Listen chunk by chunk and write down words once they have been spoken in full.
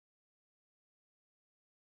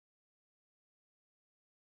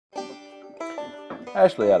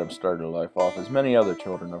Ashley Adams started her life off as many other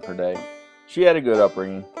children of her day. She had a good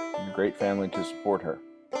upbringing and a great family to support her.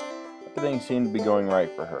 Everything seemed to be going right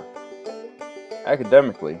for her.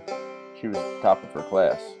 Academically, she was at the top of her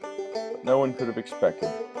class, but no one could have expected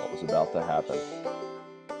what was about to happen.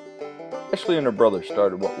 Ashley and her brother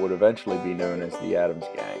started what would eventually be known as the Adams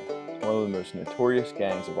Gang, one of the most notorious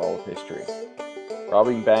gangs of all of history,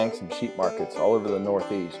 robbing banks and sheep markets all over the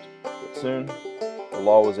Northeast, but soon the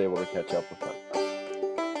law was able to catch up with them.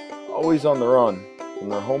 Always on the run, from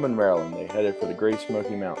their home in Maryland, they headed for the Great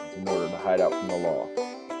Smoky Mountains in order to hide out from the law.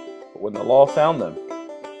 But when the law found them,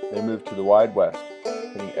 they moved to the Wide West,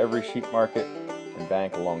 hitting every sheep market and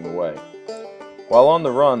bank along the way. While on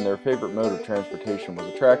the run, their favorite mode of transportation was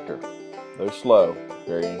a tractor, though slow,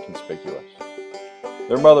 very inconspicuous.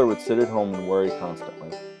 Their mother would sit at home and worry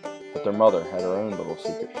constantly, but their mother had her own little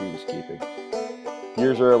secret she was keeping.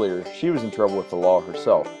 Years earlier, she was in trouble with the law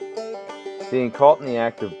herself, being caught in the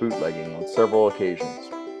act of bootlegging on several occasions.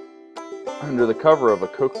 Under the cover of a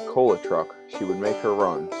Coca-Cola truck, she would make her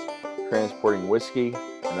runs, transporting whiskey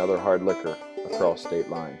and other hard liquor across state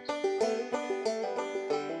lines.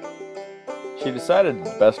 She decided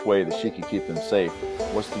the best way that she could keep them safe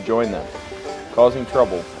was to join them. Causing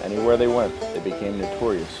trouble anywhere they went, they became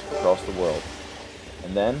notorious across the world.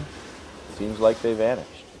 And then, it seems like they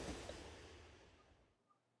vanished.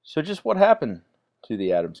 So just what happened to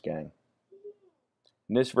the Adams Gang?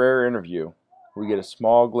 In this rare interview, we get a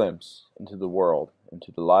small glimpse into the world,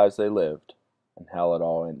 into the lives they lived, and how it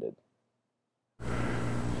all ended.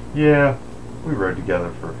 Yeah, we rode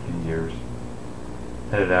together for a few years.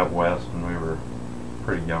 Headed out west when we were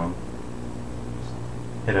pretty young.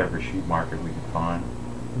 Just hit every sheep market we could find.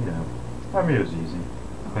 I mean, it was easy.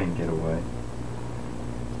 Clean getaway.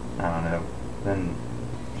 I don't know. Then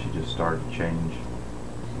she just started to change.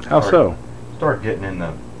 How so? Started getting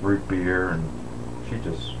into root beer, and she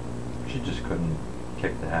just couldn't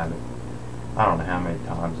kick the habit. I don't know how many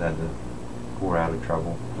times I had to pour out of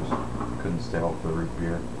trouble. Just couldn't stay off the root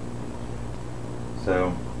beer.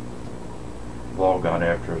 So law got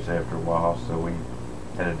after us after a while, so we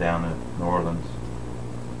headed down to New Orleans.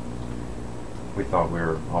 We thought we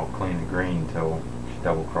were all clean and green until she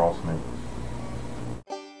double-crossed me.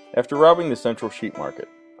 After robbing the Central Sheep Market,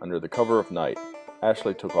 under the cover of night,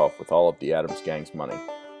 Ashley took off with all of the Adams Gang's money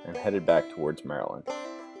and headed back towards Maryland.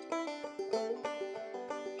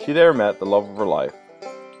 She there met the love of her life,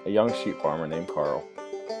 a young sheep farmer named Carl.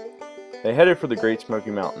 They headed for the Great Smoky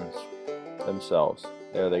Mountains themselves.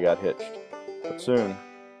 There they got hitched, but soon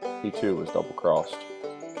he too was double-crossed.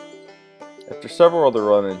 After several other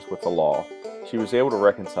run-ins with the law, she was able to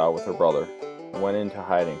reconcile with her brother and went into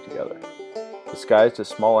hiding together. Disguised as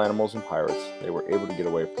small animals and pirates, they were able to get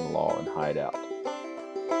away from the law and hide out.